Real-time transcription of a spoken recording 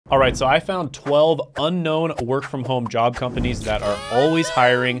All right, so I found 12 unknown work from home job companies that are always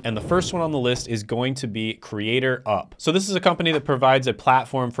hiring. And the first one on the list is going to be Creator Up. So this is a company that provides a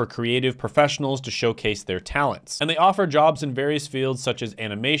platform for creative professionals to showcase their talents. And they offer jobs in various fields such as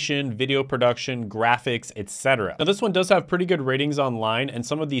animation, video production, graphics, etc. Now this one does have pretty good ratings online, and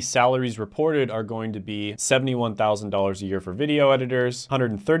some of these salaries reported are going to be $71,000 a year for video editors,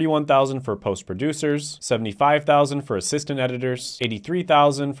 $131,000 for post producers, $75,000 for assistant editors,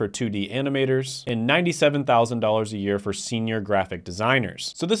 $83,000 for 2D animators, and $97,000 a year for senior graphic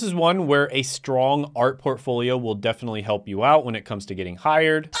designers. So this is one where a strong art portfolio will definitely help you out when it comes to getting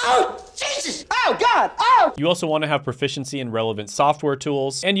hired. Oh, Jesus! Oh, God! Oh! You also want to have proficiency in relevant software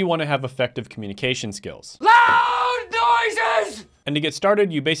tools, and you want to have effective communication skills. Loud noises! And to get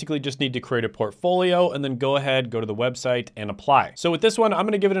started, you basically just need to create a portfolio and then go ahead, go to the website and apply. So with this one, I'm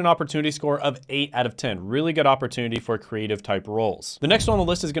gonna give it an opportunity score of 8 out of 10. Really good opportunity for creative type roles. The next one on the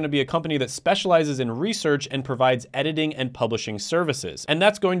list is gonna be a company that specializes in research and provides editing and publishing services. And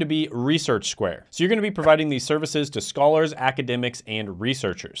that's going to be Research Square. So you're gonna be providing these services to scholars, academics, and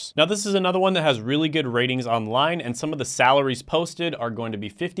researchers. Now this is another one that has really good ratings online, and some of the salaries posted are going to be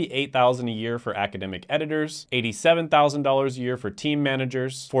 $58,000 a year for academic editors, $87,000 a year for team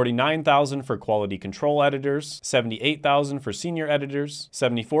managers, $49,000 for quality control editors, $78,000 for senior editors,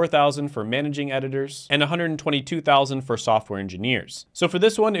 $74,000 for managing editors, and $122,000 for software engineers. So for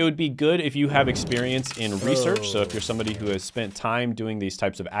this one, it would be good if you have experience in research. So if you're somebody who has spent time doing these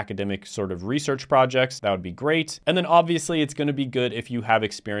types of academic sort of research projects, that would be great. And then obviously it's going to be good if you have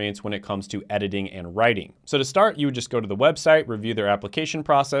experience when it comes to editing and writing. So to start, you would just go to the website, review their application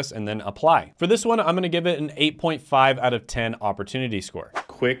process, and then apply. For this one, I'm going to give it an 8.5 out of 10 opportunity score.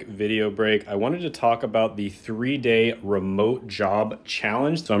 Quick video break. I wanted to talk about the 3-day remote job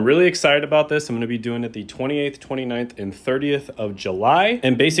challenge. So I'm really excited about this. I'm going to be doing it the 28th, 29th, and 30th of July.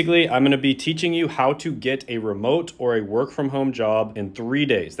 And basically, I'm going to be teaching you how to get a remote or a work from home job in 3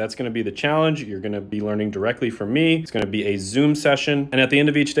 days. That's going to be the challenge. You're going to be learning directly from me. It's going to be a Zoom session. And at the end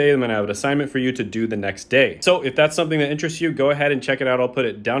of each day, I'm going to have an assignment for you to do the next day. So if that's something that interests you, go ahead and check it out. I'll put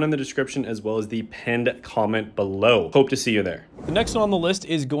it down in the description as well as the pinned comment below. Hope to see you there. The next one on the list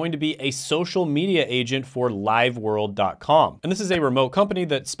is going to be a social media agent for liveworld.com. And this is a remote company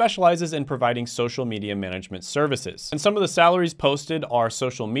that specializes in providing social media management services. And some of the salaries posted are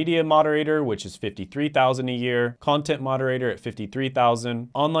social media moderator, which is $53,000 a year, content moderator at $53,000,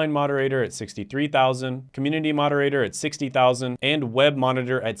 online moderator at $63,000, community moderator at $60,000, and web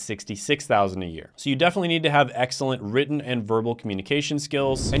monitor at $66,000 a year. So you definitely need to have excellent written and verbal communication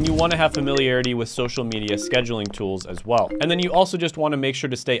skills, and you want to have familiarity with social media scheduling tools as well. And then you also just want to make sure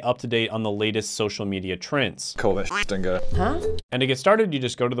to stay up to date on the latest social media trends. Call this stinker. Huh? And to get started, you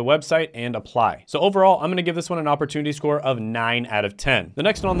just go to the website and apply. So overall, I'm going to give this one an opportunity score of 9 out of 10. The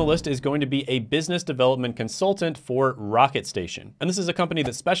next one on the list is going to be a business development consultant for Rocket Station. And this is a company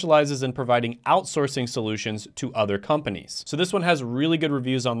that specializes in providing outsourcing solutions to other companies. So this one has really good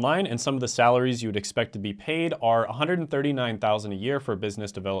reviews online, and some of the salaries you would expect to be paid are $139,000 a year for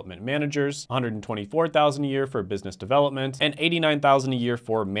business development managers, $124,000 a year for business development, and $89,000 a year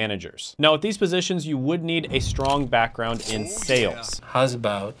for managers. Now with these positions, you would need a strong background in sales. How's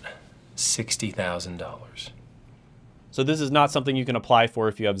about $60,000? So this is not something you can apply for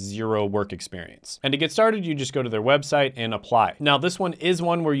if you have zero work experience. And to get started, you just go to their website and apply. Now this one is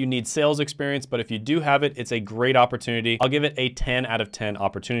one where you need sales experience, but if you do have it, it's a great opportunity. I'll give it a 10 out of 10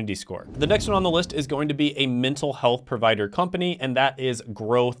 opportunity score. The next one on the list is going to be a mental health provider company, and that is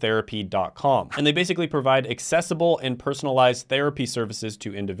growtherapy.com. And they basically provide accessible and personalized therapy services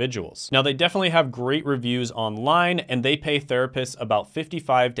to individuals. Now they definitely have great reviews online, and they pay therapists about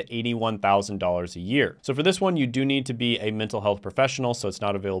 $55,000 to $81,000 a year. So for this one, you do need to be a mental health professional, so it's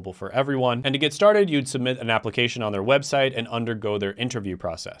not available for everyone. And to get started, you'd submit an application on their website and undergo their interview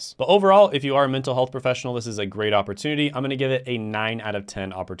process. But overall, if you are a mental health professional, this is a great opportunity. I'm going to give it a 9 out of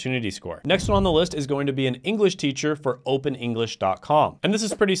 10 opportunity score. Next one on the list is going to be an English teacher for openenglish.com. And this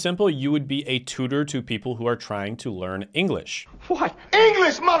is pretty simple. You would be a tutor to people who are trying to learn English. What?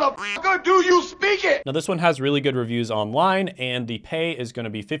 English, motherfucker! Do you speak it? Now this one has really good reviews online, and the pay is going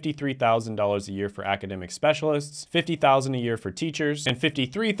to be $53,000 a year for academic specialists, $50,000 a year for teachers, and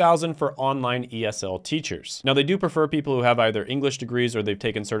 $53,000 for online ESL teachers. Now they do prefer people who have either English degrees or they've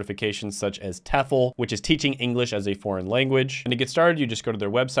taken certifications such as TEFL, which is teaching English as a foreign language. And to get started, you just go to their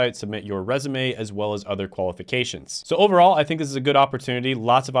website, submit your resume as well as other qualifications. So overall, I think this is a good opportunity.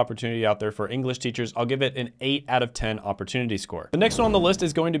 Lots of opportunity out there for English teachers. I'll give it an 8 out of 10 opportunity score. The next one on the list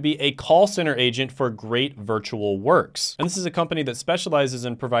is going to be a call center agent for Great Virtual Works. And this is a company that specializes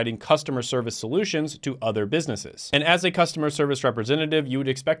in providing customer service solutions to other businesses. And And as a customer service representative, you would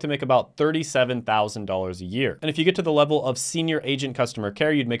expect to make about $37,000 a year. And if you get to the level of senior agent customer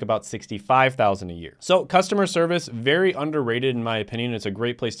care, you'd make about $65,000 a year. So customer service, very underrated in my opinion. It's a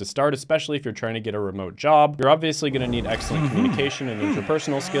great place to start, especially if you're trying to get a remote job. You're obviously going to need excellent communication and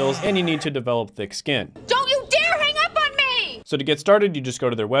interpersonal skills, and you need to develop thick skin. Don't you dare hang up on me! So to get started, you just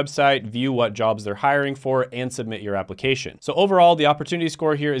go to their website, view what jobs they're hiring for, and submit your application. So overall, the opportunity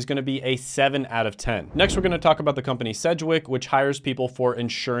score here is going to be a 7 out of 10. Next, we're going to talk about the company Sedgwick, which hires people for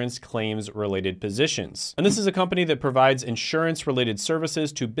insurance claims related positions. And this is a company that provides insurance related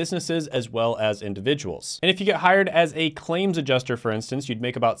services to businesses as well as individuals. And if you get hired as a claims adjuster, for instance, you'd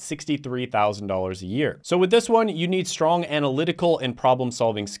make about $63,000 a year. So with this one, you need strong analytical and problem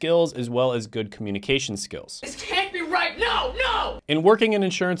solving skills as well as good communication skills. This can't be right. No, no! And working in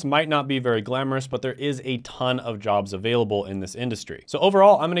insurance might not be very glamorous, but there is a ton of jobs available in this industry. So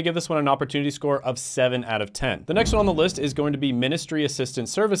overall, I'm going to give this one an opportunity score of 7 out of 10. The next one on the list is going to be Ministry Assistant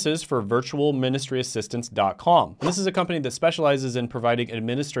Services for virtualministryassistants.com. And this is a company that specializes in providing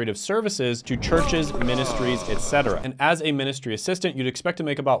administrative services to churches, ministries, etc. And as a ministry assistant, you'd expect to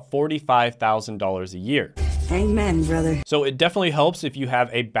make about $45,000 a year. Amen, brother. So it definitely helps if you have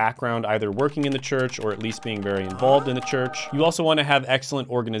a background either working in the church or at least being very involved in the church. You also want to have excellent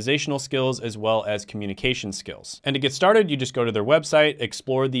organizational skills as well as communication skills. And to get started, you just go to their website,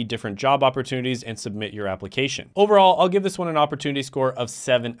 explore the different job opportunities, and submit your application. Overall, I'll give this one an opportunity score of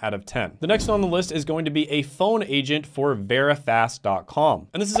 7 out of 10. The next one on the list is going to be a phone agent for verifast.com.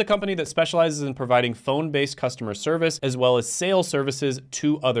 And this is a company that specializes in providing phone-based customer service as well as sales services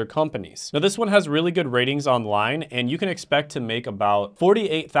to other companies. Now, this one has really good ratings online, and you can expect to make about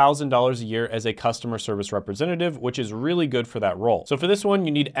 $48,000 a year as a customer service representative, which is really good for that role. So for this one,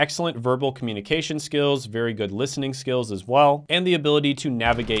 you need excellent verbal communication skills, very good listening skills as well, and the ability to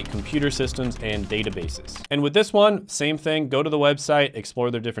navigate computer systems and databases. And with this one, same thing, go to the website,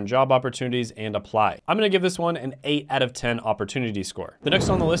 explore their different job opportunities, and apply. I'm gonna give this one an 8 out of 10 opportunity score. The next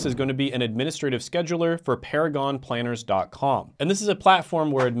on the list is going to be an administrative scheduler for paragonplanners.com. And this is a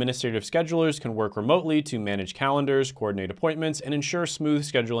platform where administrative schedulers can work remotely to manage calendars, coordinate appointments, and ensure smooth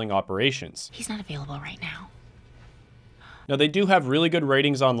scheduling operations. He's not available right now. Now, they do have really good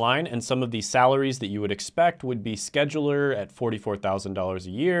ratings online, and some of the salaries that you would expect would be scheduler at $44,000 a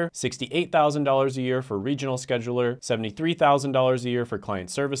year, $68,000 a year for regional scheduler, $73,000 a year for client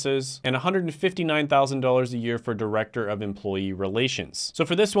services, and $159,000 a year for director of employee relations. So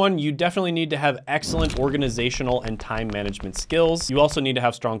for this one, you definitely need to have excellent organizational and time management skills. You also need to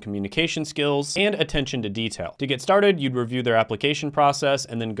have strong communication skills and attention to detail. To get started, you'd review their application process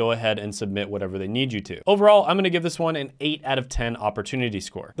and then go ahead and submit whatever they need you to. Overall, I'm going to give this one an 8 out of 10 opportunity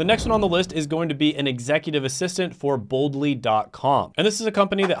score. The next one on the list is going to be an executive assistant for boldly.com. And this is a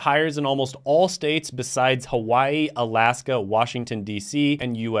company that hires in almost all states besides Hawaii, Alaska, Washington, D.C.,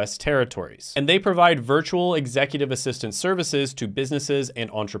 and U.S. territories. And they provide virtual executive assistant services to businesses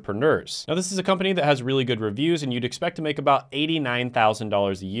and entrepreneurs. Now, this is a company that has really good reviews, and you'd expect to make about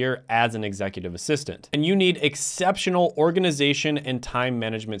 $89,000 a year as an executive assistant. And you need exceptional organization and time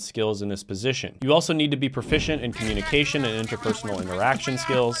management skills in this position. You also need to be proficient in communication and interpersonal interaction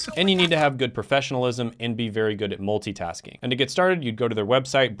skills, and you need to have good professionalism and be very good at multitasking. And to get started, you'd go to their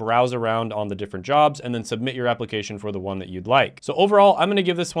website, browse around on the different jobs, and then submit your application for the one that you'd like. So overall, I'm gonna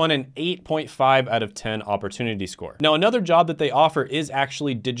give this one an 8.5 out of 10 opportunity score. Now, another job that they offer is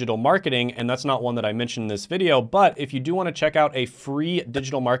actually digital marketing, and that's not one that I mentioned in this video, but if you do wanna check out a free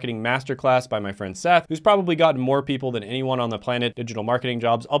digital marketing masterclass by my friend Seth, who's probably gotten more people than anyone on the planet digital marketing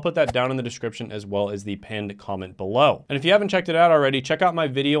jobs, I'll put that down in the description as well as the pinned comment below. And if you haven't checked it out already, check out my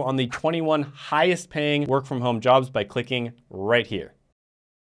video on the 21 highest paying work from home jobs by clicking right here.